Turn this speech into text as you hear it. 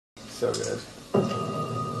so good.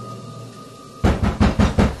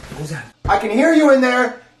 Who's that? I can hear you in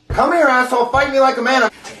there. Come here, asshole. Fight me like a man.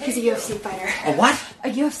 He's a UFC fighter. A what? A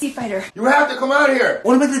UFC fighter. You have to come out here.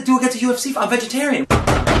 What am I gonna do against a UFC? I'm vegetarian.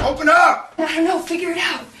 Open up. I don't know. Figure it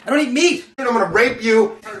out. I don't eat meat. I'm gonna rape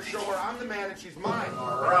you. I'm gonna show her I'm the man and she's mine.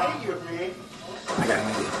 All right, you with me. I got an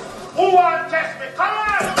idea. Who want to test me? Come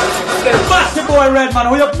on! Master boy Redman,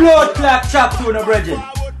 who your blood clot chop to in the bridging.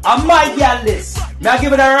 I might get this. Me I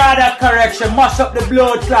give it a rather correction, mash up the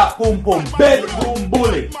blood clot pum pum, bedroom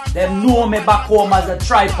bully. Them know me back home as a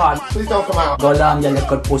tripod. Please don't come out. Go long your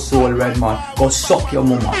little pussy hole, Redman. Go suck your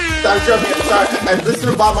mama. I'm joking. I'm sorry. I listen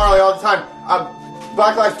to Bob Marley all the time.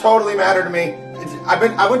 Black lives totally matter to me.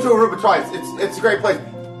 I went to Aruba twice. It's a great place.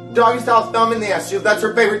 Doggy style thumb in the ass. That's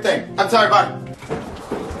her favorite thing. I'm sorry, bye.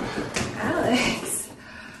 Alex,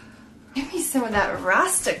 give me some of that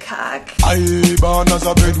Rasta cock. I born as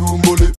a bedroom bully.